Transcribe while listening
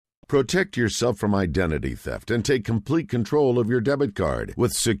Protect yourself from identity theft and take complete control of your debit card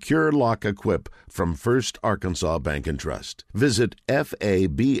with Secure Lock Equip from First Arkansas Bank and Trust. Visit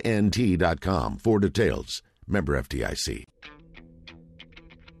FABNT.com for details. Member FDIC.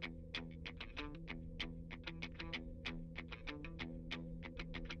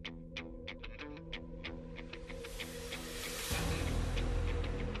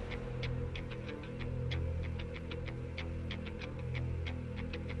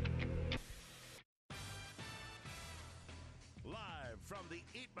 From the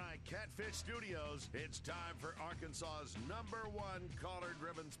Eat My Catfish studios, it's time for Arkansas's #1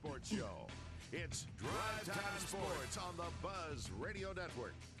 caller-driven sports show. It's Drive Time Sports on the Buzz Radio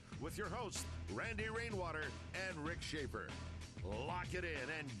Network with your hosts, Randy Rainwater and Rick Schaeffer. Lock it in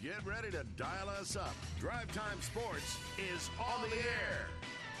and get ready to dial us up. Drive Time Sports is on the air.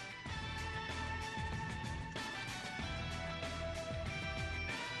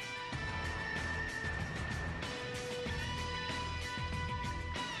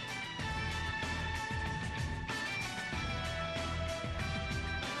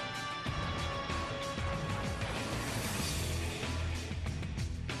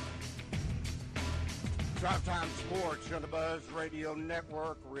 Drive Time Sports on the Buzz Radio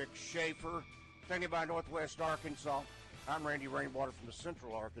Network. Rick Schaeffer, thinking about Northwest Arkansas. I'm Randy Rainwater from the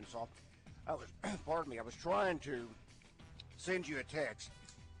Central Arkansas. I was trying to send you a text,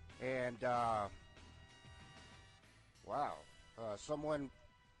 and someone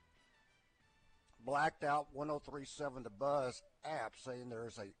blacked out 103.7 The Buzz app, saying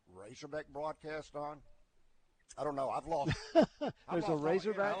there's a Razorback broadcast on. I don't know. I've lost. There's a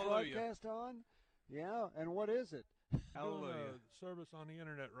Razorback broadcast on. Yeah, and what is it? Hallelujah. Service on the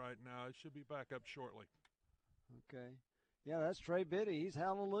internet right now. It should be back up shortly. Okay. Yeah, that's Trey Biddy. He's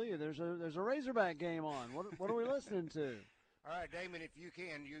hallelujah. There's a Razorback game on. What are we listening to? All right, Damon, if you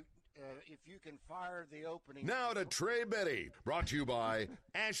can fire the opening. Now to Trey Biddy, brought to you by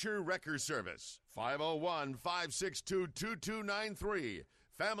Asher Wrecker Service, 501-562-2293.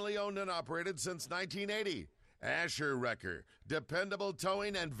 Family owned and operated since 1980. Asher Wrecker, dependable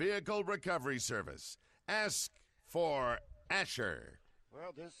towing and vehicle recovery service. Ask for Asher.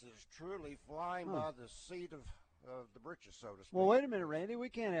 Well, this is truly flying by the seat of the britches, so to speak. Well, wait a minute, Randy. We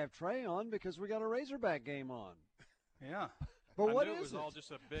can't have Trey on because we got a Razorback game on. Yeah. But I what knew is it was it? all just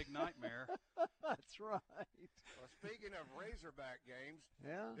a big nightmare. That's right. Well, speaking of Razorback games,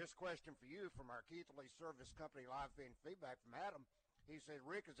 this question for you from our Keith Lee Service Company live feed feedback from Adam. He said,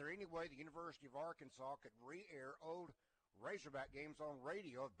 Rick, is there any way the University of Arkansas could re-air old Razorback games on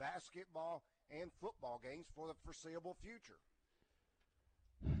radio, basketball and football games for the foreseeable future?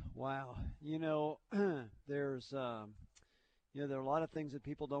 Wow. There's there are a lot of things that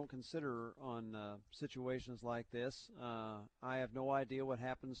people don't consider on situations like this. I have no idea what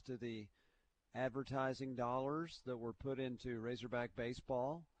happens to the advertising dollars that were put into Razorback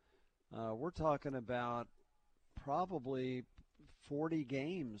baseball. We're talking about probably 40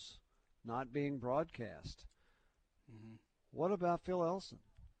 games not being broadcast. Mm-hmm. What about Phil Elson?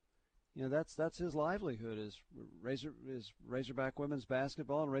 That's his livelihood is Razorback women's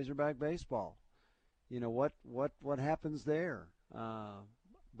basketball and Razorback baseball. What happens there?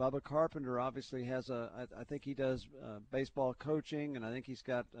 Bubba Carpenter obviously has I think he does baseball coaching, and I think he's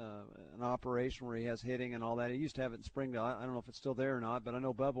got an operation where he has hitting and all that. He used to have it in Springdale. I don't know if it's still there or not, but I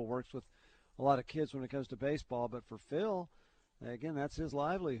know Bubba works with a lot of kids when it comes to baseball. But for Phil, again, that's his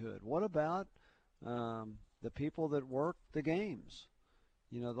livelihood. What about the people that work the games?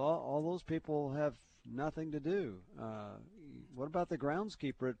 All those people have nothing to do. What about the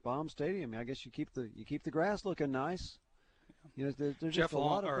groundskeeper at Baum Stadium? I guess you keep the grass looking nice. There's just a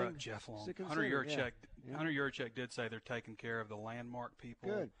lot of things. Jeff Long. to Hunter consider. Hunter Yurchek did say they're taking care of the landmark people.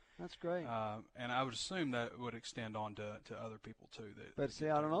 Good. That's great. And I would assume that would extend on to other people too. But see,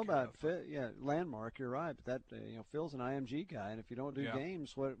 I don't know about Phil. Yeah, landmark. You're right. But that Phil's an IMG guy, and if you don't do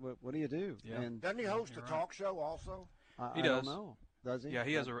games, what do you do? Yeah. And doesn't he host a talk show also? He does. does. I don't know. Does he? Yeah,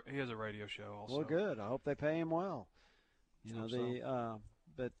 he has a radio show also. Well, good. I hope they pay him well.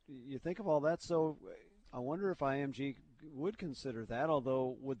 But you think of all that, so I wonder if IMG would consider that.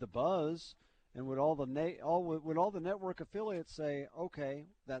 Although with the buzz and would all the network affiliates say, okay,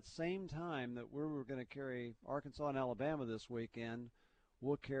 that same time that we were going to carry Arkansas and Alabama this weekend,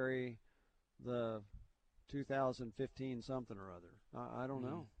 we'll carry the 2015 something or other. I don't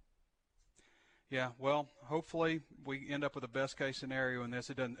know. Yeah, well, hopefully we end up with a best case scenario in this.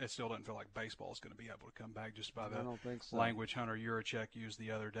 It still doesn't feel like baseball is going to be able to come back just by the language Hunter Yurchek used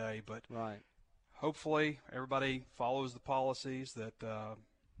the other day. But hopefully everybody follows the policies that the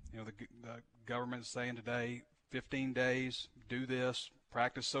government is saying today. 15 days, do this.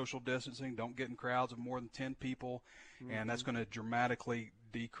 practice social distancing. Don't get in crowds of more than 10 people, and that's going to dramatically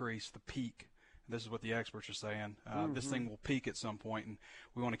decrease the peak. This is what the experts are saying. This thing will peak at some point, and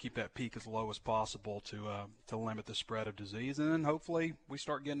we want to keep that peak as low as possible to limit the spread of disease. And then hopefully we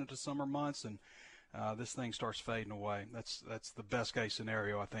start getting into summer months and this thing starts fading away. That's the best case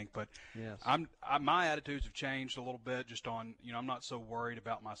scenario, I think. But yes. My attitudes have changed a little bit. Just on, I'm not so worried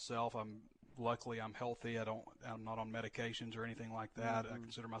about myself. Luckily I'm healthy. I'm not on medications or anything like that. I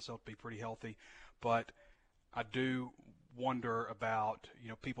consider myself to be pretty healthy, but I do wonder about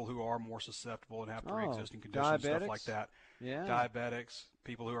people who are more susceptible and have pre-existing conditions, diabetics. Stuff like that. Yeah. Diabetics,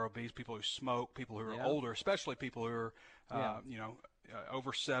 people who are obese, people who smoke, people who are older, especially people who are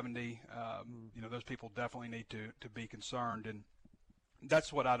over 70. Those people definitely need to be concerned, and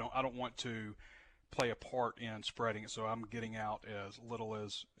that's what I don't want to play a part in spreading it. So I'm getting out as little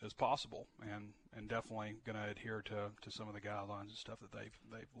as possible, and definitely going to adhere to some of the guidelines and stuff that they've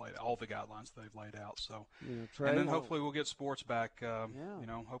laid, all the guidelines that they've laid out. So, Trey, and then hopefully we'll get sports back.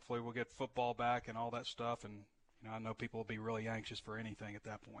 Hopefully we'll get football back and all that stuff. And I know people will be really anxious for anything at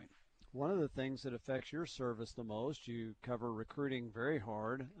that point. One of the things that affects your service the most, you cover recruiting very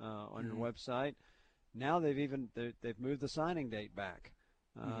hard on your website. Now they've moved the signing date back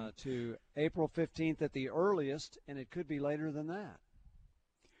to April 15th at the earliest, and it could be later than that.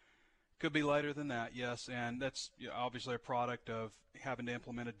 Could be later than that, yes, and that's obviously a product of having to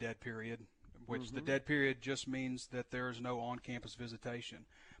implement a dead period, which the dead period just means that there is no on-campus visitation.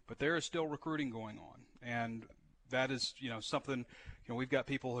 But there is still recruiting going on, and that is something. We've got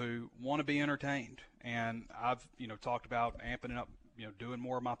people who want to be entertained, and I've talked about amping it up, doing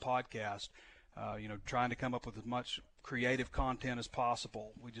more of my podcast, trying to come up with as much creative content as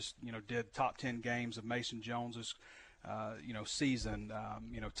possible. We just did top 10 games of Mason Jones's season,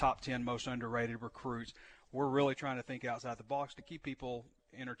 top 10 most underrated recruits. We're really trying to think outside the box to keep people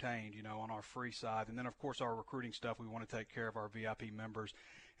entertained, on our free side. And then, of course, our recruiting stuff, we want to take care of our VIP members.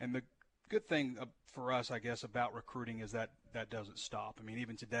 And the good thing for us, I guess, about recruiting is that doesn't stop. I mean,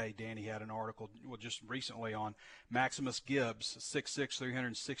 even today, Danny had an article just recently on Maximus Gibbs, 6'6",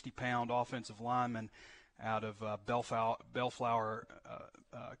 360-pound offensive lineman out of Bellflower,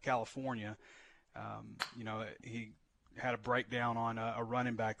 California. He had a breakdown on a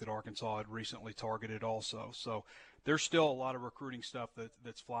running back that Arkansas had recently targeted also. So there's still a lot of recruiting stuff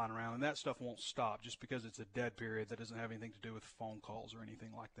that's flying around, and that stuff won't stop just because it's a dead period. That doesn't have anything to do with phone calls or anything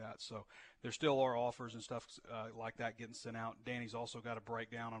like that. So there still are offers and stuff like that getting sent out. Danny's also got a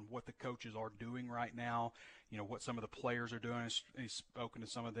breakdown on what the coaches are doing right now, what some of the players are doing. He's spoken to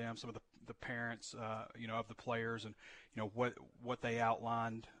some of them, some of the parents, of the players, and, what they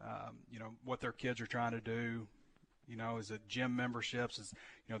outlined, what their kids are trying to do. Is it gym memberships? Is,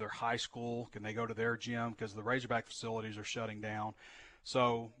 their high school, can they go to their gym? Because the Razorback facilities are shutting down.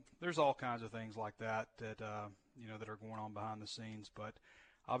 So there's all kinds of things like that that are going on behind the scenes. But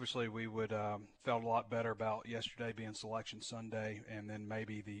obviously we would felt a lot better about yesterday being Selection Sunday, and then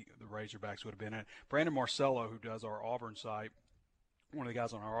maybe the Razorbacks would have been in it. Brandon Marcello, who does our Auburn site, one of the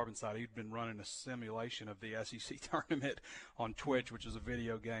guys on our Auburn side, he'd been running a simulation of the SEC tournament on Twitch, which is a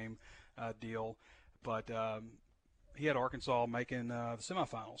video game deal. But he had Arkansas making the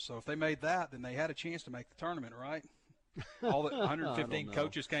semifinals. So if they made that, then they had a chance to make the tournament, right? All the 115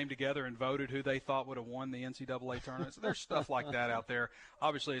 coaches came together and voted who they thought would have won the NCAA tournament. So there's stuff like that out there.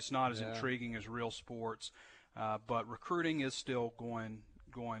 Obviously, it's not as intriguing as real sports, but recruiting is still going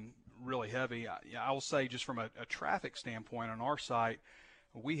really heavy. I will say, just from a traffic standpoint on our site,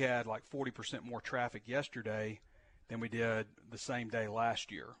 we had like 40% more traffic yesterday than we did the same day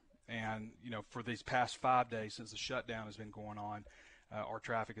last year. And, for these past 5 days since the shutdown has been going on, our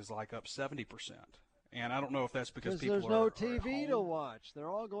traffic is like up 70%. And I don't know if that's because people there's no TV to watch. They're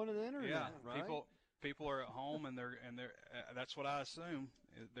all going to the internet, right? People are at home, and they're that's what I assume.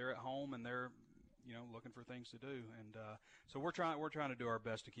 They're at home and they're looking for things to do. And so we're trying to do our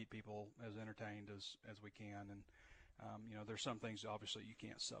best to keep people as entertained as we can. And there's some things obviously you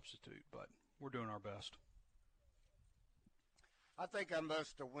can't substitute, but we're doing our best. I think I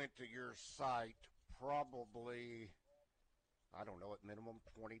must have went to your site probably, I don't know, at minimum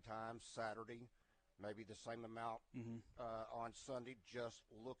 20 times Saturday, maybe the same amount on Sunday, just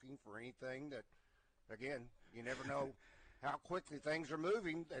looking for anything that, again, you never know how quickly things are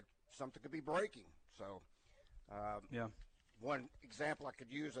moving, that something could be breaking. So, one example I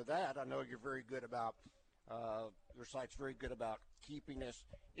could use of that, I know you're very good about, your site's very good about keeping us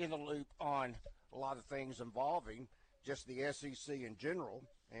in the loop on a lot of things involving just the SEC in general,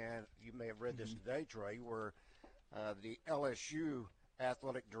 and you may have read this today, Trey, where the LSU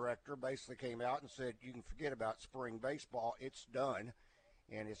athletic director basically came out and said, you can forget about spring baseball, it's done.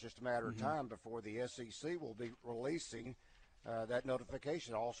 And it's just a matter of time before the SEC will be releasing that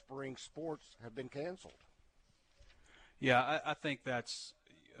notification. All spring sports have been canceled. Yeah, I think that's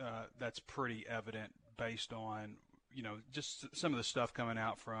pretty evident based on, just some of the stuff coming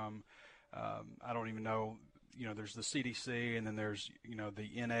out from, I don't even know, there's the CDC, and then there's, the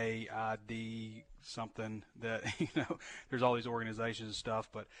NAID something that, there's all these organizations and stuff.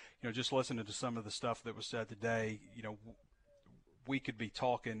 But, just listening to some of the stuff that was said today, we could be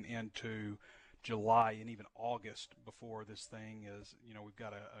talking into July and even August before this thing is, we've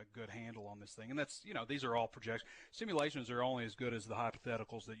got a good handle on this thing. And that's, these are all projections. Simulations are only as good as the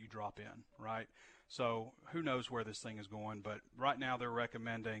hypotheticals that you drop in, right? So who knows where this thing is going, but right now they're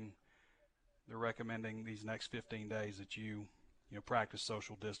recommending these next 15 days that you practice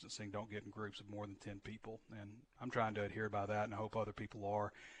social distancing, don't get in groups of more than 10 people. And I'm trying to adhere by that, and I hope other people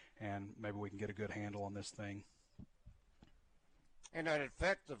are, and maybe we can get a good handle on this thing. And that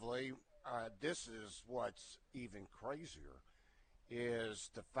effectively, this is what's even crazier, is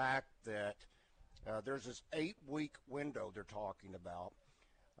the fact that there's this 8-week window they're talking about,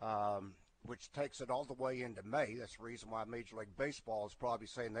 which takes it all the way into May. That's the reason why Major League Baseball is probably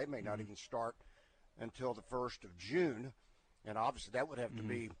saying they may not even start until the 1st of June. And obviously that would have to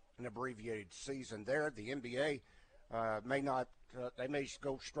be an abbreviated season there. The NBA may not, they may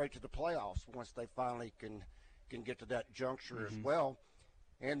go straight to the playoffs once they finally can get to that juncture as well.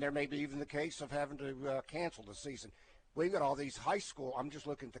 And there may be even the case of having to cancel the season. We've got all these high school, I'm just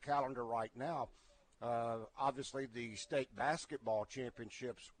looking at the calendar right now. Obviously the state basketball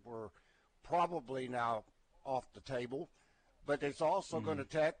championships were probably now off the table, but it's also going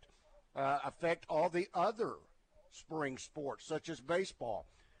to affect all the other spring sports, such as baseball.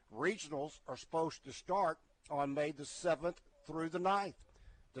 Regionals are supposed to start on May the 7th through the 9th.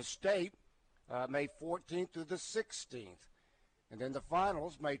 The state, May 14th through the 16th. And then the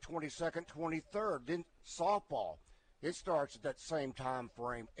finals, May 22nd, 23rd. Then softball, it starts at that same time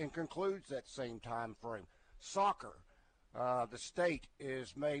frame and concludes that same time frame. Soccer, the state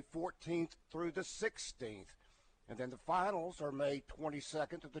is May 14th through the 16th. And then the finals are May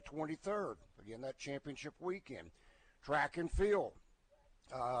 22nd to the 23rd. Again, that championship weekend. Track and field,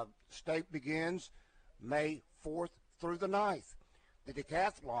 state begins May 4th through the 9th. The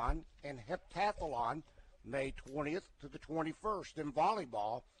decathlon and heptathlon, May 20th to the 21st. In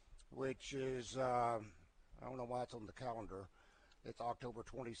volleyball, which is, I don't know why it's on the calendar, it's October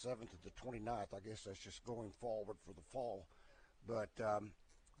 27th to the 29th. I guess that's just going forward for the fall. But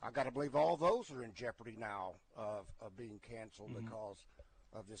I got to believe all those are in jeopardy now of being canceled because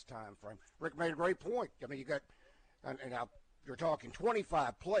of this time frame. Rick made a great point. I mean, you got, and now you're talking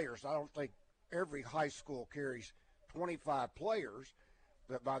 25 players. I don't think every high school carries 25 players,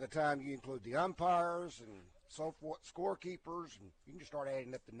 but by the time you include the umpires and so forth, scorekeepers, and you can just start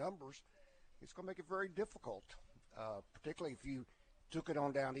adding up the numbers, it's going to make it very difficult, particularly if you took it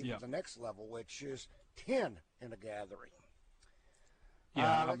on down even to the next level, which is 10 in a gathering.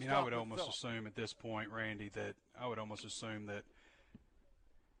 Yeah, I mean, I would almost assume at this point, Randy, that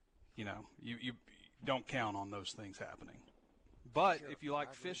you don't count on those things happening. But if you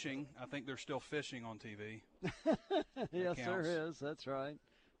like fishing, I think there's still fishing on TV. Yes, there is. That's right.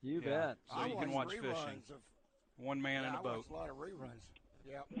 You bet. So you can watch fishing. One man in a boat. I watch a lot of reruns.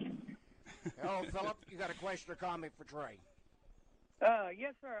 Yeah. Hello, Philip. You got a question or comment for Trey?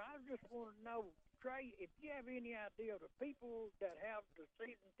 Yes, sir. I just want to know, Trey, if you have any idea of the people that have the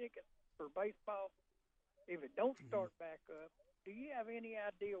season tickets for baseball, if it don't start back up, do you have any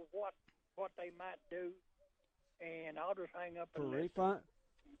idea what they might do? And I'll just hang up and listen.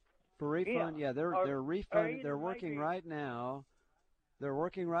 For refund, yeah, they're refunding. They're working right now. They're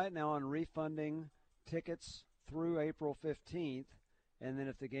working right now on refunding tickets through April 15th, and then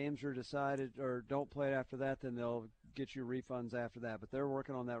if the games are decided or don't play it after that, then they'll get you refunds after that. But they're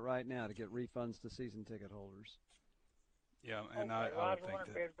working on that right now to get refunds to season ticket holders. Yeah, and I would think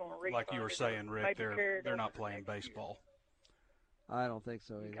that, like you were saying, Rick, they're not playing baseball. I don't think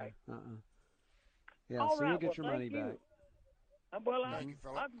so either. Okay. Yeah, all so right, you'll get your money back. Well, Thank you,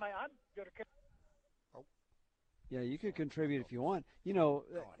 Philip. Yeah, you could contribute if you want. You know,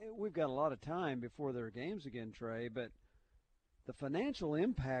 we've got a lot of time before there are games again, Trey, but the financial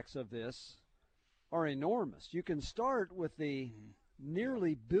impacts of this are enormous. You can start with the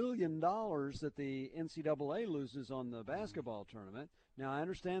nearly $1 billion that the NCAA loses on the basketball tournament. Now, I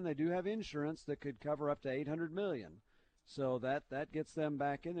understand they do have insurance that could cover up to $800 million, so that gets them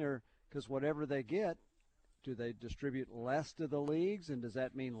back in there. Because whatever they get, do they distribute less to the leagues, and does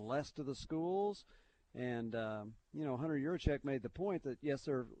that mean less to the schools? And, Hunter Yurachek made the point that, yes,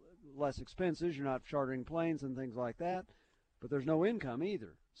 they're less expenses. You're not chartering planes and things like that. but there's no income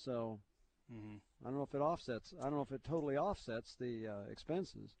either. So mm-hmm. I don't know if it offsets. I don't know if it totally offsets the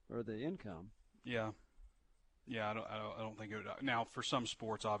expenses or the income. Yeah. Yeah, I don't think it would. Now, for some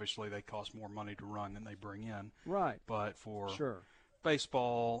sports, obviously, they cost more money to run than they bring in. Right. But for sure.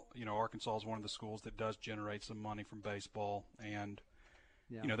 baseball, Arkansas is one of the schools that does generate some money from baseball. And,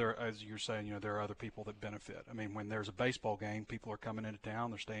 there, as you're saying, there are other people that benefit. I mean, when there's a baseball game, people are coming into town.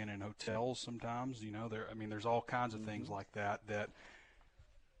 They're staying in hotels sometimes. There's all kinds of things like that that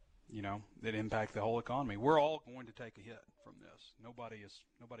impact the whole economy. We're all going to take a hit from this. Nobody's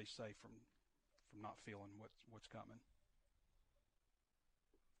safe from not feeling what's coming.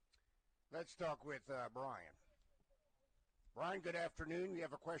 Let's talk with Brian. Brian, good afternoon. You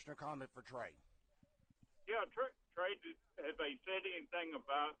have a question or comment for Trey? Yeah, Trey, have they said anything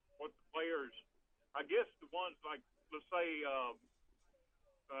about what the players, I guess the ones like, let's say,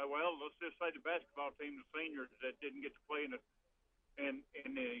 let's just say the basketball team, the seniors that didn't get to play in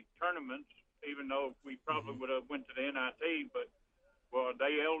the tournaments, even though we probably would have went to the NIT, but are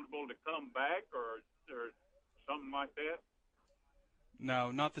they eligible to come back or something like that?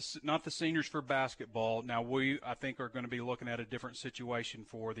 No, not the seniors for basketball. Now I think are going to be looking at a different situation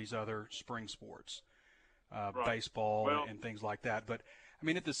for these other spring sports, right. Baseball and things like that. But I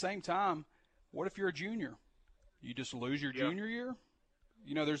mean, at the same time, what if you're a junior? You just lose your junior year?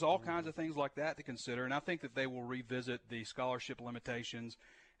 There's all kinds of things like that to consider, and I think that they will revisit the scholarship limitations.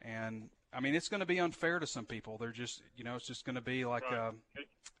 And I mean, it's going to be unfair to some people. They're just, it's just going to be like a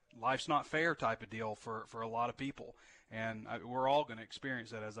life's not fair type of deal for a lot of people. And we're all going to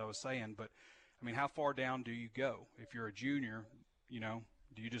experience that, as I was saying. But, I mean, how far down do you go? If you're a junior,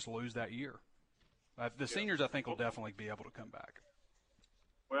 do you just lose that year? The seniors, I think, will definitely be able to come back.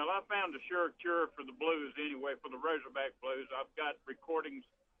 Well, I found a sure cure for the Blues anyway, for the Razorback Blues. I've got recordings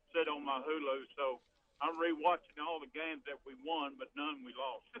set on my Hulu, so I'm rewatching all the games that we won, but none we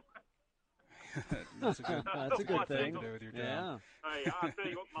lost. That's a good thing to do with your time. Yeah. Hey, I tell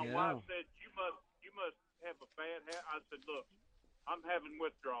you what, my wife said, you must have a bad hat. I said, look, I'm having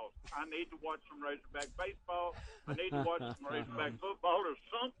withdrawals. I need to watch some Razorback baseball. I need to watch some Razorback football or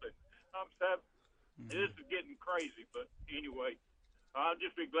something. This is getting crazy, but anyway, I'll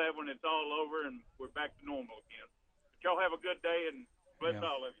just be glad when it's all over and we're back to normal again. But y'all have a good day, and bless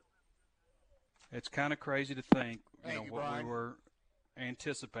all of you. It's kind of crazy to think, what Brian. We were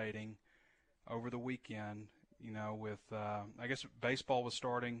anticipating over the weekend, with I guess baseball was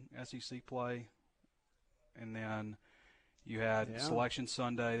starting SEC play, and then you had Selection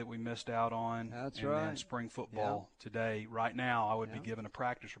Sunday that we missed out on. That's and right. then spring football today. Right now, I would be given a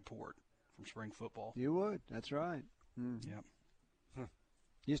practice report from spring football. You would. That's right. Yep.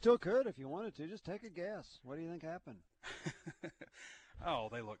 You still could if you wanted to. Just take a guess. What do you think happened? Oh,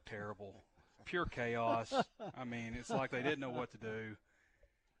 they look terrible. Pure chaos. I mean, it's like they didn't know what to do.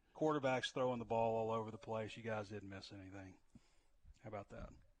 Quarterbacks throwing the ball all over the place. You guys didn't miss anything. How about that?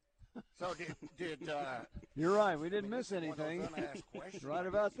 So did You're right. We didn't miss anything. Right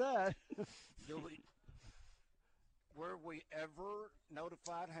about that. Were we ever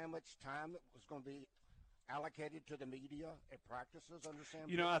notified how much time it was going to be allocated to the media at practices under Sam?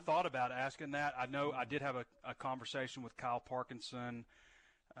 I thought about asking that. I know I did have a conversation with Kyle Parkinson.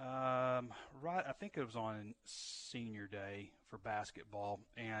 I think it was on senior day for basketball,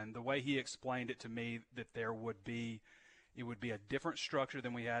 and the way he explained it to me, that it would be a different structure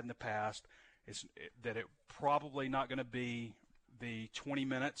than we had in the past. That it probably not going to be the 20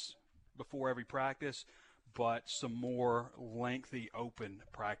 minutes before every practice, but some more lengthy open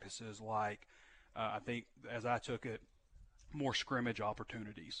practices, like I think, as I took it, more scrimmage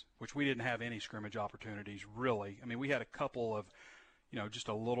opportunities, which we didn't have any scrimmage opportunities really. I mean, we had a couple of, just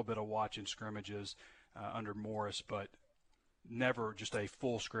a little bit of watching scrimmages under Morris, but never just a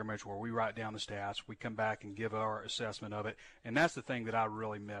full scrimmage where we write down the stats, we come back and give our assessment of it. And that's the thing that I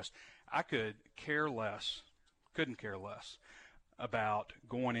really missed. I couldn't care less about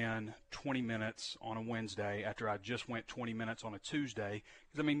going in 20 minutes on a Wednesday after I just went 20 minutes on a Tuesday.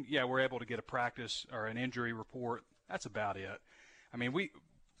 Because, we're able to get a practice or an injury report. That's about it.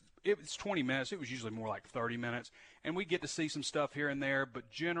 It was 20 minutes. It was usually more like 30 minutes. And we get to see some stuff here and there. But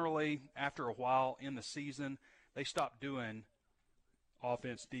generally, after a while in the season, they stopped doing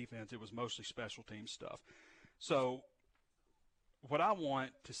offense, defense. It was mostly special team stuff. So what I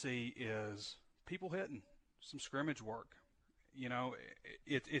want to see is people hitting some scrimmage work.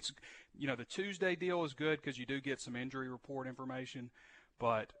 It's the Tuesday deal is good because you do get some injury report information.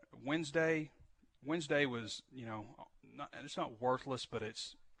 But Wednesday was, it's not worthless, but it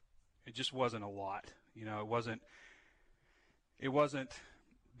just wasn't a lot. It wasn't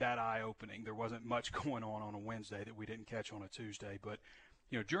that eye-opening. There wasn't much going on a Wednesday that we didn't catch on a Tuesday. But,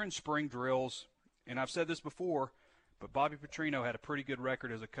 during spring drills, and I've said this before, but Bobby Petrino had a pretty good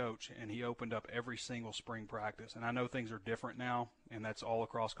record as a coach, and he opened up every single spring practice. And I know things are different now, and that's all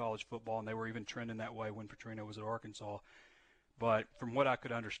across college football, and they were even trending that way when Petrino was at Arkansas. But from what I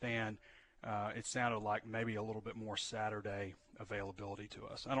could understand, it sounded like maybe a little bit more Saturday availability to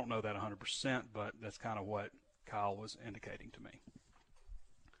us. I don't know that 100%, but that's kind of what Kyle was indicating to me.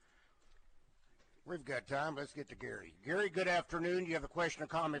 We've got time. Let's get to Gary. Gary, good afternoon. You have a question or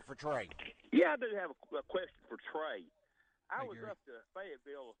comment for Trey? Yeah, I do have a question for Trey. I was Gary. up to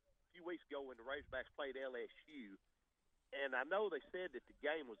Fayetteville a few weeks ago when the Razorbacks played LSU, and I know they said that the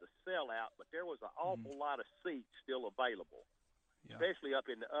game was a sellout, but there was an awful lot of seats still available, especially up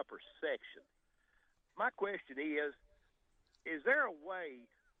in the upper section. My question is there a way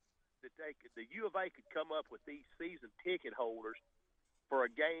that the U of A could come up with these season ticket holders for a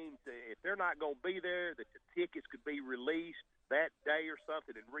game if they're not going to be there, that the tickets could be released that day or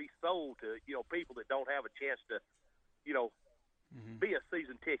something and resold to, people that don't have a chance to, be a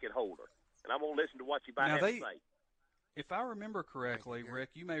season ticket holder? And I'm going to listen to what you might have to say. If I remember correctly, Rick,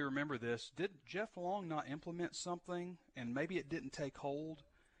 you may remember this. Did Jeff Long not implement something, and maybe it didn't take hold,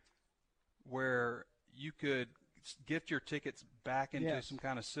 where you could gift your tickets back into some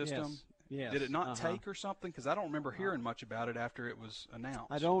kind of system? Yes. Did it not take or something? Because I don't remember hearing much about it after it was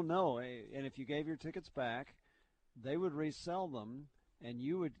announced. I don't know. And if you gave your tickets back, they would resell them, and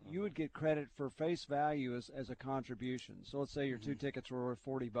you would get credit for face value as a contribution. So let's say your two tickets were worth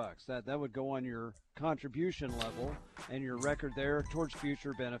 $40. That would go on your contribution level and your record there towards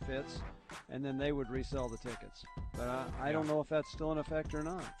future benefits, and then they would resell the tickets. But I don't know if that's still in effect or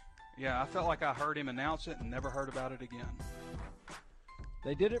not. Yeah, I felt like I heard him announce it and never heard about it again.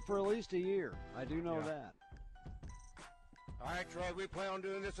 They did it for at least a year. I do know that. All right, Trey, we plan on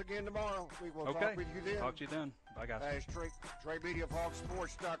doing this again tomorrow. We will Okay. talk with you then. Talk to you then. Bye, guys. That is Trey Beatty of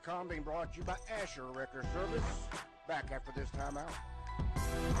HogSports.com, being brought to you by Asher Record Service. Back after this timeout.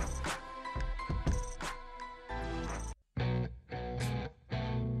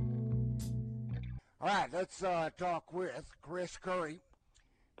 All right, let's talk with Chris Curry.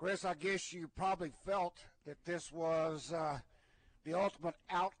 Chris, I guess you probably felt that this was the ultimate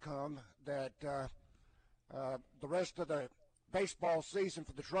outcome, that the rest of the baseball season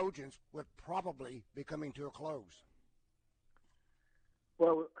for the Trojans would probably be coming to a close.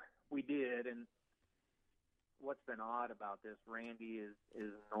 Well, we did, and what's been odd about this, Randy,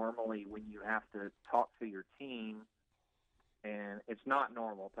 is normally when you have to talk to your team, and it's not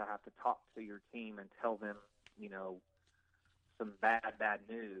normal to have to talk to your team and tell them, some bad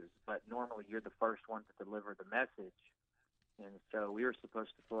news, but normally you're the first one to deliver the message. And so we were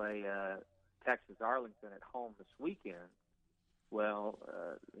supposed to play Texas Arlington at home this weekend. Well,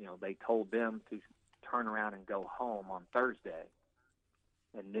 they told them to turn around and go home on Thursday.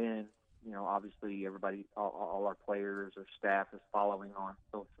 And then, obviously everybody, all our players or staff is following on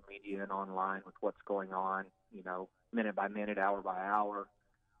social media and online with what's going on, minute by minute, hour by hour.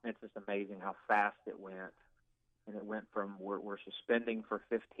 And it's just amazing how fast it went. And it went from we're suspending for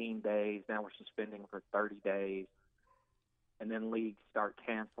 15 days, now we're suspending for 30 days. And then leagues start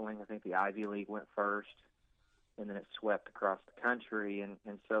canceling. I think the Ivy League went first, and then it swept across the country. And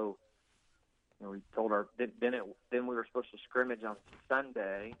so we told then we were supposed to scrimmage on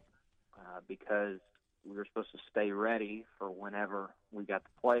Sunday because we were supposed to stay ready for whenever we got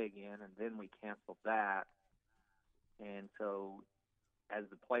to play again, and then we canceled that. And so as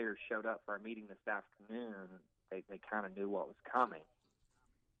the players showed up for our meeting this afternoon, they kind of knew what was coming.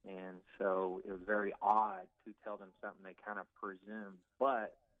 And so it was very odd to tell them something they kind of presumed.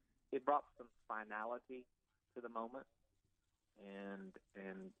 But it brought some finality to the moment. And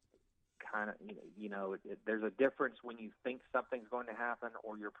kind of, there's a difference when you think something's going to happen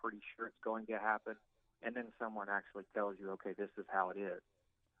or you're pretty sure it's going to happen, and then someone actually tells you, okay, this is how it is.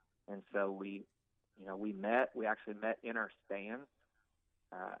 And so we actually met in our stands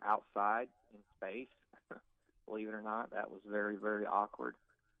outside in space. Believe it or not, that was very, very awkward.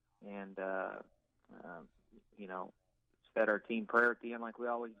 And, said our team prayer at the end like we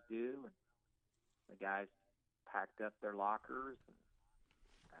always do. And the guys packed up their lockers, and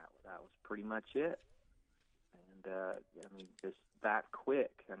that was pretty much it. And, just that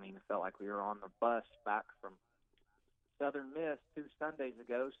quick. It felt like we were on the bus back from Southern Miss 2 Sundays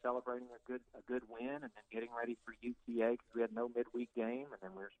ago, celebrating a good win, and then getting ready for UTA because we had no midweek game, and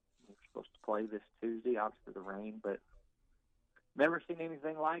then we were supposed to play this Tuesday, obviously the rain, but never seen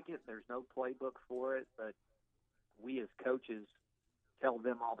anything like it. There's no playbook for it, but we as coaches tell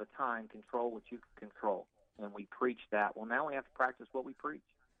them all the time, control what you can control, and we preach that. Well, now we have to practice what we preach.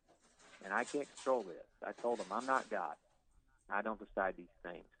 and I can't control this. I told him I'm not God. I don't decide these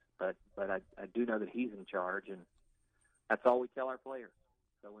things, but I do know that he's in charge, and that's all we tell our players.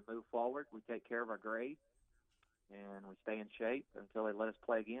 So we move forward, we take care of our grades, and we stay in shape until they let us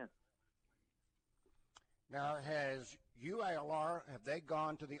play again. Now, has UALR, have they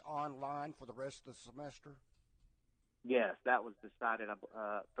gone to the online for the rest of the semester? Yes, that was decided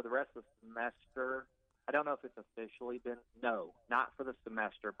for the rest of the semester. I don't know if it's officially been. No, not for the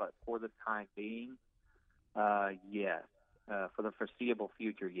semester, but for the time being, yes. For the foreseeable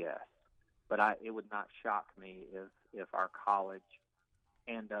future, yes. But it would not shock me if our college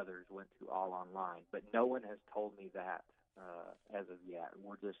and others went to all online. But no one has told me that as of yet.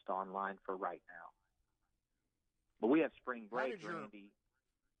 We're just online for right now. But we have spring break, Randy.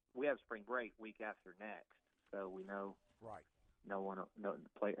 We have spring break week after next, so we know. Right.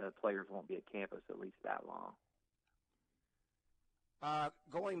 Players won't be at campus at least that long.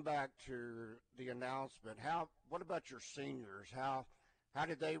 Going back to the announcement, what about your seniors? How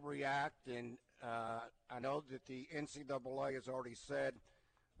did they react? And I know that the NCAA has already said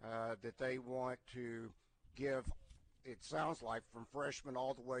that they want to give, it sounds like, from freshmen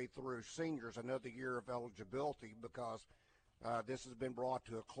all the way through seniors another year of eligibility because this has been brought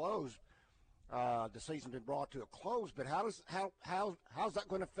to a close. The season's been brought to a close, but how's that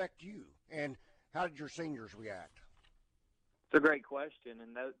going to affect you? And how did your seniors react? It's a great question,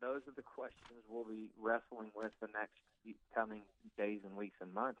 and those are the questions we'll be wrestling with the next coming days and weeks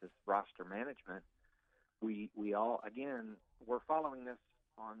and months is roster management. We all, again, we're following this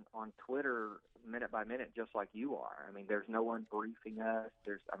on Twitter minute by minute just like you are. I mean, there's no one briefing us.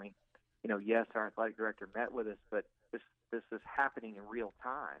 Yes, our athletic director met with us, but this is happening in real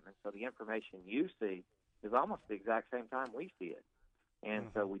time, and so the information you see is almost the exact same time we see it. And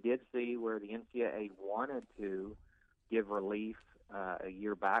so we did see where the NCAA wanted to give relief a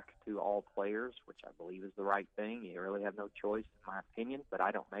year back to all players, which I believe is the right thing. You really have no choice, in my opinion, but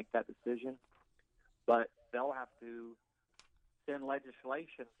I don't make that decision. But they'll have to send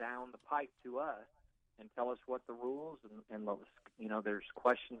legislation down the pipe to us and tell us what the rules and there's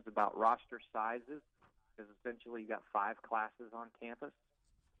questions about roster sizes because essentially you got 5 classes on campus,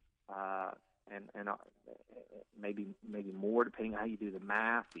 and maybe more depending on how you do the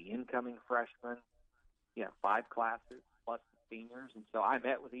math. The incoming freshmen. 5 classes plus the seniors. And so I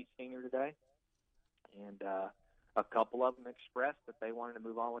met with each senior today, and a couple of them expressed that they wanted to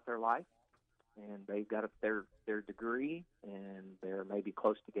move on with their life, and they've got their degree, and they're maybe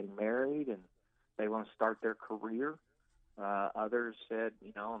close to getting married, and they want to start their career. Others said,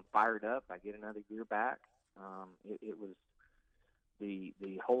 I'm fired up. I get another year back. It was the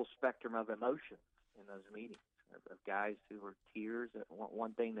whole spectrum of emotions in those meetings of guys who were tears.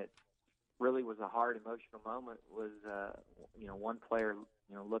 One thing that really was a hard emotional moment was, one player,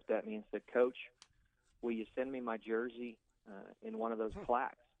 looked at me and said, "Coach, will you send me my jersey in one of those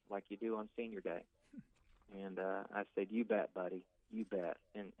plaques like you do on senior day?" And I said, "You bet, buddy, you bet."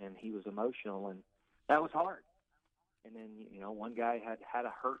 And he was emotional, and that was hard. And then, one guy had a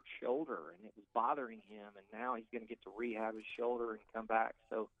hurt shoulder, and it was bothering him, and now he's going to get to rehab his shoulder and come back.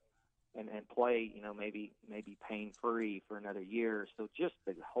 So, and play, maybe pain-free for another year. So just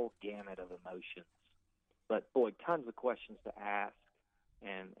the whole gamut of emotions. But, boy, tons of questions to ask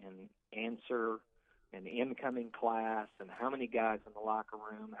and answer, and the incoming class, and how many guys in the locker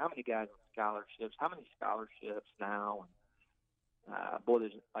room, how many guys on scholarships, how many scholarships now. And, boy,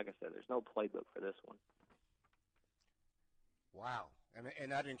 like I said, there's no playbook for this one. Wow.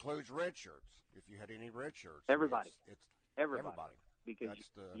 And that includes red shirts, if you had any red shirts. Everybody. It's everybody. Because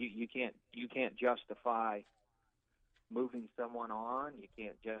you can't justify moving someone on. You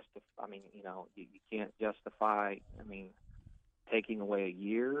can't justify. You can't justify. Taking away a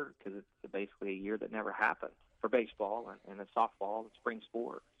year because it's basically a year that never happened for baseball and softball and spring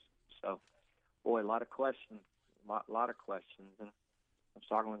sports. So, boy, a lot of questions. And I was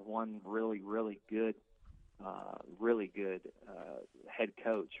talking with one really, really good head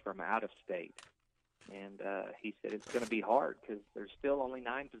coach from out of state. And he said it's going to be hard because there's still only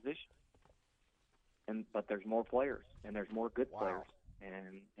 9 positions, but there's more players and there's more good players,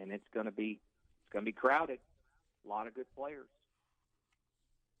 and it's going to be crowded. A lot of good players.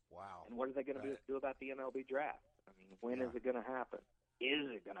 Wow. And what are they going to do about the MLB draft? When is it going to happen? Is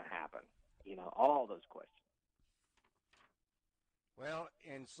it going to happen? All those questions. Well,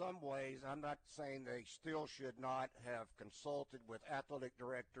 in some ways, I'm not saying they still should not have consulted with athletic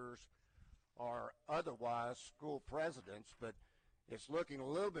directors or otherwise school presidents, but it's looking a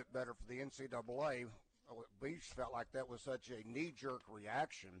little bit better for the NCAA. We felt like that was such a knee-jerk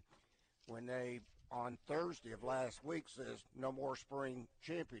reaction when they on Thursday of last week says no more spring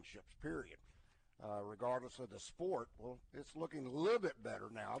championships, period. Regardless of the sport. Well, it's looking a little bit better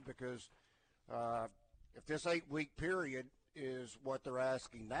now because if this 8-week period is what they're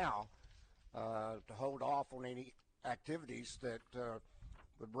asking now, to hold off on any activities that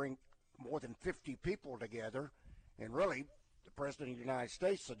would bring more than 50 people together, and really the President of the United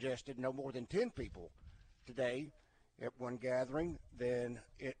States suggested no more than 10 people today at one gathering, then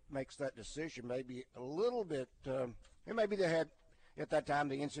it makes that decision maybe a little bit, and maybe they had, at that time,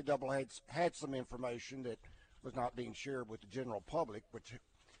 the NCAA had some information that was not being shared with the general public, which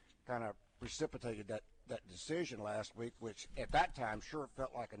kind of precipitated that decision last week, which at that time sure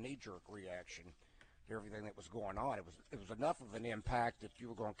felt like a knee-jerk reaction to everything that was going on. It was enough of an impact that you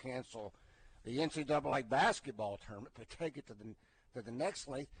were going to cancel the NCAA basketball tournament to take it to the next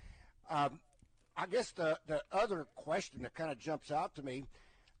length. I guess the other question that kind of jumps out to me,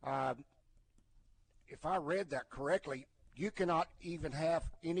 if I read that correctly, you cannot even have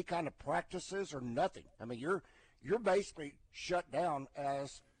any kind of practices or nothing. I mean, you're basically shut down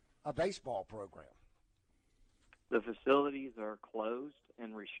as a baseball program. The facilities are closed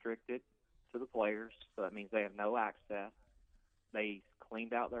and restricted to the players, so that means they have no access. They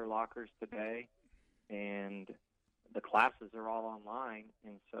cleaned out their lockers today, and the classes are all online.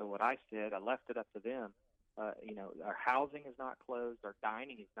 And so what I said, I left it up to them. Our housing is not closed, our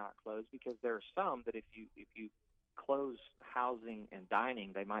dining is not closed, because there are some that if you close housing and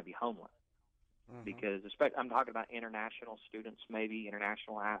dining, they might be homeless. Mm-hmm. Because I'm talking about international students, maybe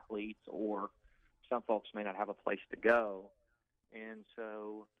international athletes, or some folks may not have a place to go. And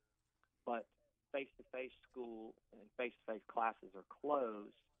so, but face-to-face school and face-to-face classes are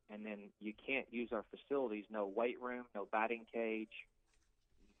closed, and then you can't use our facilities, no weight room, no batting cage,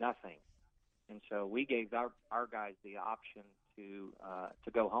 nothing. And so we gave our guys the option to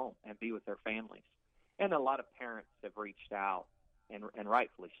go home and be with their families. And a lot of parents have reached out, and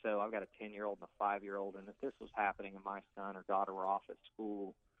rightfully so. I've got a 10-year-old and a 5-year-old, and if this was happening and my son or daughter were off at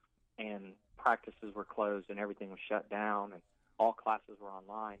school and practices were closed and everything was shut down and all classes were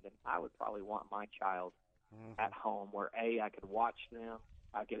online, then I would probably want my child at home where, I could watch them,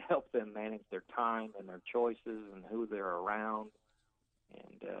 I could help them manage their time and their choices and who they're around.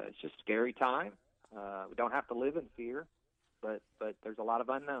 And it's just a scary time. We don't have to live in fear, but there's a lot of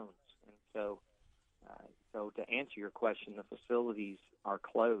unknowns. And so to answer your question, the facilities are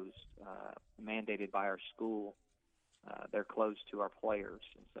closed, mandated by our school. They're closed to our players,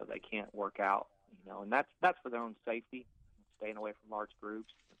 and so they can't work out. And that's for their own safety, staying away from large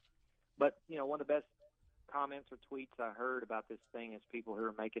groups. But one of the best comments or tweets I heard about this thing is people who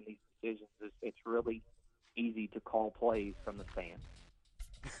are making these decisions is it's really easy to call plays from the stands.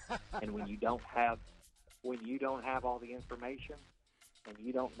 And when you don't have all the information and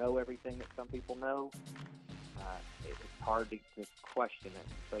you don't know everything that some people know, it's hard to question it.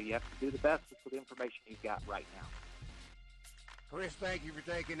 So you have to do the best with the information you've got right now. Chris, thank you for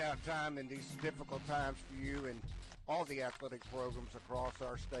taking out time in these difficult times for you and all the athletic programs across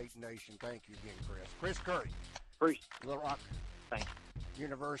our state and nation. Thank you again, Chris. Chris Curry, Little Rock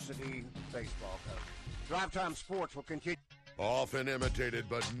University baseball coach. Drive Time Sports will continue. Often imitated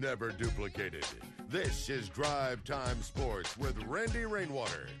but never duplicated. This is Drive Time Sports with Randy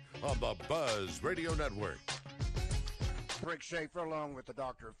Rainwater on the Buzz Radio Network. Rick Schaeffer, along with the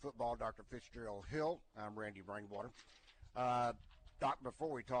Doctor of Football, Dr. Fitzgerald Hill. I'm Randy Rainwater. Doc,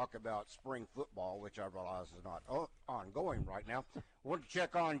 before we talk about spring football, which I realize is not ongoing right now, I want to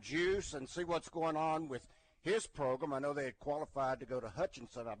check on Juice and see what's going on with his program. I know they had qualified to go to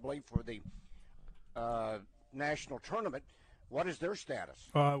Hutchinson, I believe, for the national tournament. What is their status?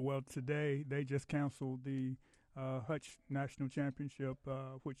 Well, today they just canceled the Hutch National Championship,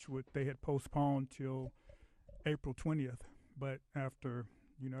 which they had postponed till April 20th. But after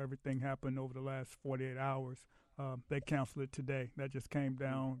everything happened over the last 48 hours, they canceled it today. That just came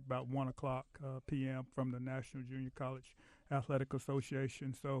down about 1 o'clock p.m. from the National Junior College Athletic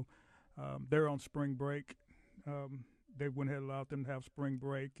Association. So they're on spring break. They went ahead and allowed them to have spring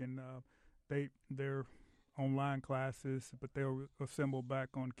break, and they're online classes, but they'll assemble back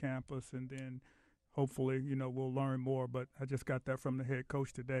on campus, and then hopefully, we'll learn more. But I just got that from the head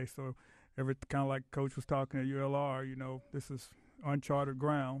coach today. So kind of like Coach was talking at ULR, this is uncharted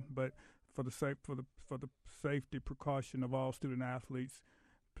ground, but for the safety precaution of all student athletes,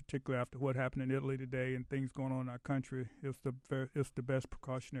 particularly after what happened in Italy today and things going on in our country, it's the best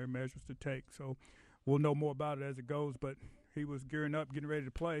precautionary measures to take. So we'll know more about it as it goes, but he was gearing up, getting ready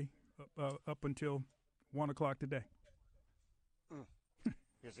to play up until 1 o'clock today.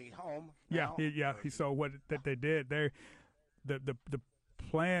 Is he home now? Yeah. So what that they did, the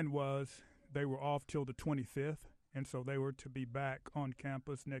plan was they were off till the 25th, and so they were to be back on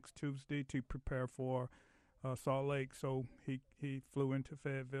campus next Tuesday to prepare for Salt Lake. So he flew into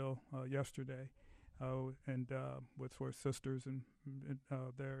Fayetteville yesterday, and with his sisters and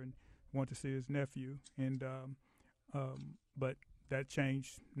there, and went to see his nephew. And but that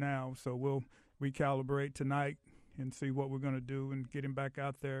changed now, so we'll recalibrate tonight and see what we're going to do and get him back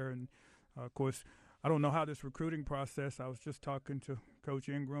out there. And of course, I don't know how this recruiting process. I was just talking to Coach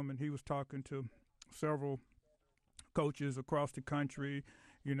Ingram, and he was talking to several coaches across the country,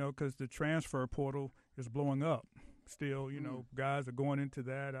 you know, because the transfer portal is blowing up still. You know, guys are going into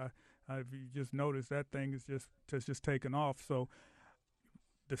that. If you just notice, that thing is just taken off. So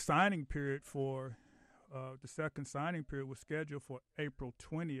the signing period for the second signing period was scheduled for April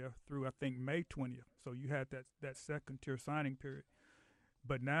 20th through, I think, May 20th. So you had that second-tier signing period.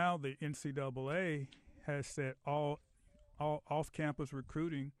 But now the NCAA has said all off-campus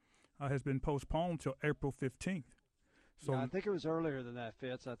recruiting has been postponed till April 15th. So I think it was earlier than that,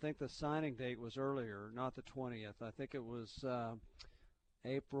 Fitz. I think the signing date was earlier, not the 20th. I think it was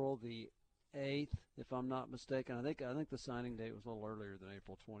April the 8th, if I'm not mistaken. I think the signing date was a little earlier than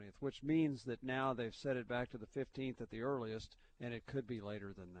April 20th, which means that now they've set it back to the 15th at the earliest, and it could be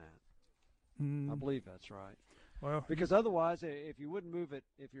later than that. I believe that's right. Well, because otherwise, if you wouldn't move it,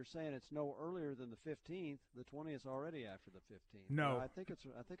 if you're saying it's no earlier than the 15th, the 20th is already after the 15th. No, I think it's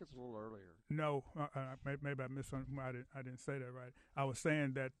a little earlier. No, maybe I misunderstood. I didn't say that right. I was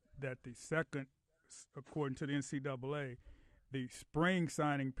saying that the second, according to the NCAA, the spring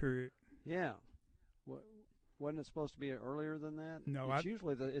signing period. Yeah, wasn't it supposed to be earlier than that? No, it's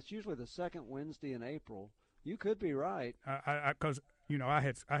usually the second Wednesday in April. You could be right. Because I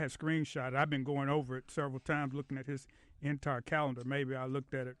had screenshot. I've been going over it several times, looking at his entire calendar. Maybe I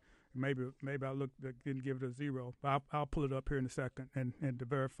looked at it. Maybe I didn't give it a zero. But I'll pull it up here in a second and to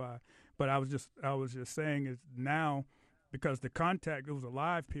verify. But I was just saying is now, because the contact, it was a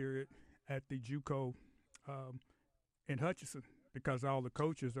live period at the JUCO in Hutchinson, because all the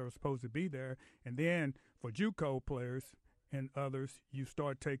coaches are supposed to be there. And then for JUCO players and others, you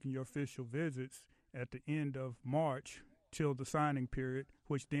start taking your official visits at the end of March till the signing period,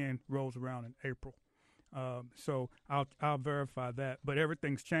 which then rolls around in April. So I'll verify that. But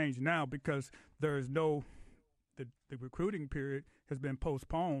everything's changed now because there is the recruiting period has been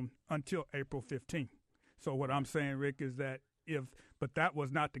postponed until April 15th. So what I'm saying, Rick, is that but that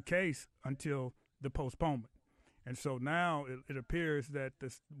was not the case until the postponement. And so now it appears that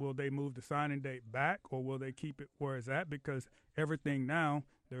will they move the signing date back, or will they keep it where it's at? Because everything now,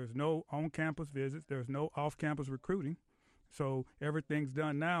 there's no on-campus visits, there's no off-campus recruiting. So everything's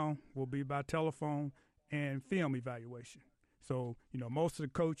done now will be by telephone and film evaluation. So, most of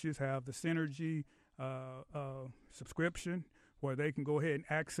the coaches have the Synergy subscription where they can go ahead and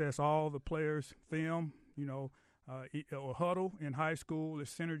access all the players' film, or Huddle in high school, the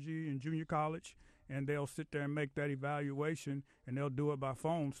Synergy in junior college, and they'll sit there and make that evaluation, and they'll do it by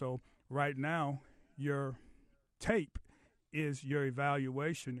phone. So right now, your tape is your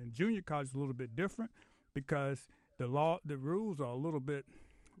evaluation. And junior college is a little bit different because the rules are a little bit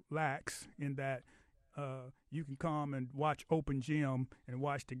lax in that you can come and watch open gym and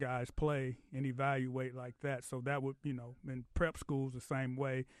watch the guys play and evaluate like that. So that would, in prep schools the same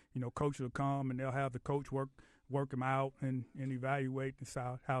way, coaches will come and they'll have the coach work them out and evaluate and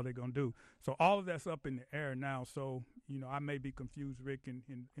decide how they're going to do. So all of that's up in the air now. So, I may be confused, Rick,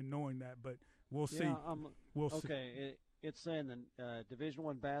 in knowing that, but we'll see. We'll see. Okay, it's saying the Division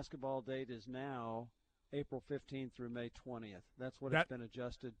I basketball date is now April 15th through May 20th. That's what it's been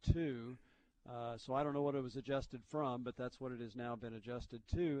adjusted to. So I don't know what it was adjusted from, but that's what it has now been adjusted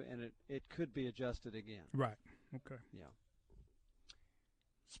to, and it could be adjusted again. Right. Okay. Yeah.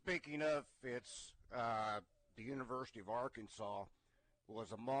 Speaking of, it's the University of Arkansas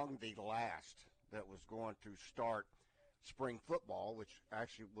was among the last that was going to start spring football, which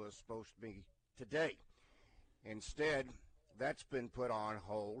actually was supposed to be today. Instead, that's been put on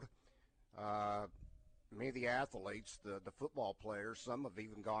hold. Many of the athletes, the football players, some have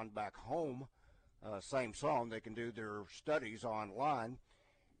even gone back home. Same song, they can do their studies online.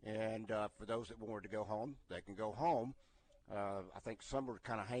 And for those that wanted to go home, they can go home. I think some are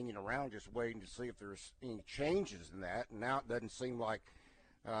kind of hanging around just waiting to see if there's any changes in that. And now it doesn't seem like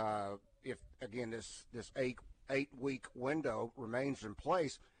if, again, this 8-week window remains in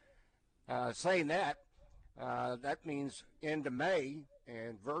place. Saying that, that means end of May,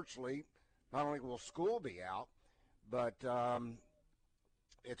 and virtually not only will school be out, but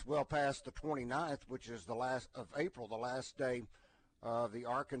it's well past the 29th, which is the last of April, the last day of the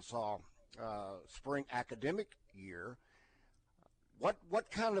Arkansas spring academic year. What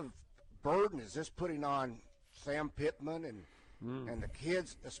kind of burden is this putting on Sam Pittman and the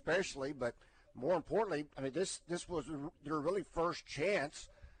kids especially? But more importantly, I mean, this was their really first chance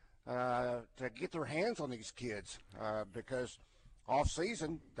to get their hands on these kids because off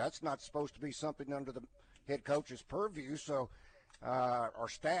season, that's not supposed to be something under the head coach's purview. So our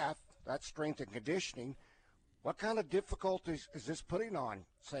staff, that's strength and conditioning. What kind of difficulties is this putting on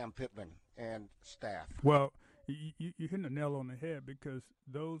Sam Pittman and staff? Well, you're hitting the nail on the head because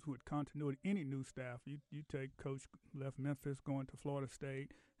those with continuity, any new staff, you take Coach left Memphis going to Florida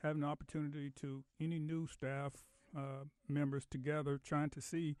State, having the opportunity to any new staff members together, trying to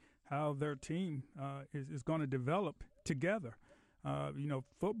see how their team is going to develop together.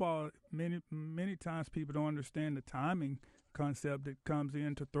 Football, many times people don't understand the timing concept that comes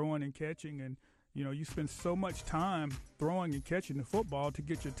into throwing and catching. And, you spend so much time throwing and catching the football to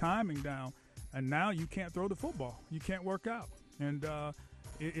get your timing down. And now you can't throw the football. You can't work out. And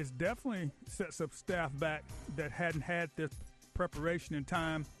it's definitely sets up staff back that hadn't had this preparation and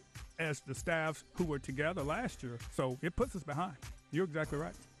time as the staffs who were together last year. So it puts us behind. You're exactly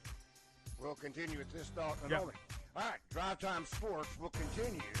right. We'll continue with this thought in a moment. All right, Drive Time Sports will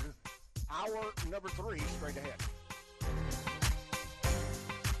continue. Hour number 3 straight ahead.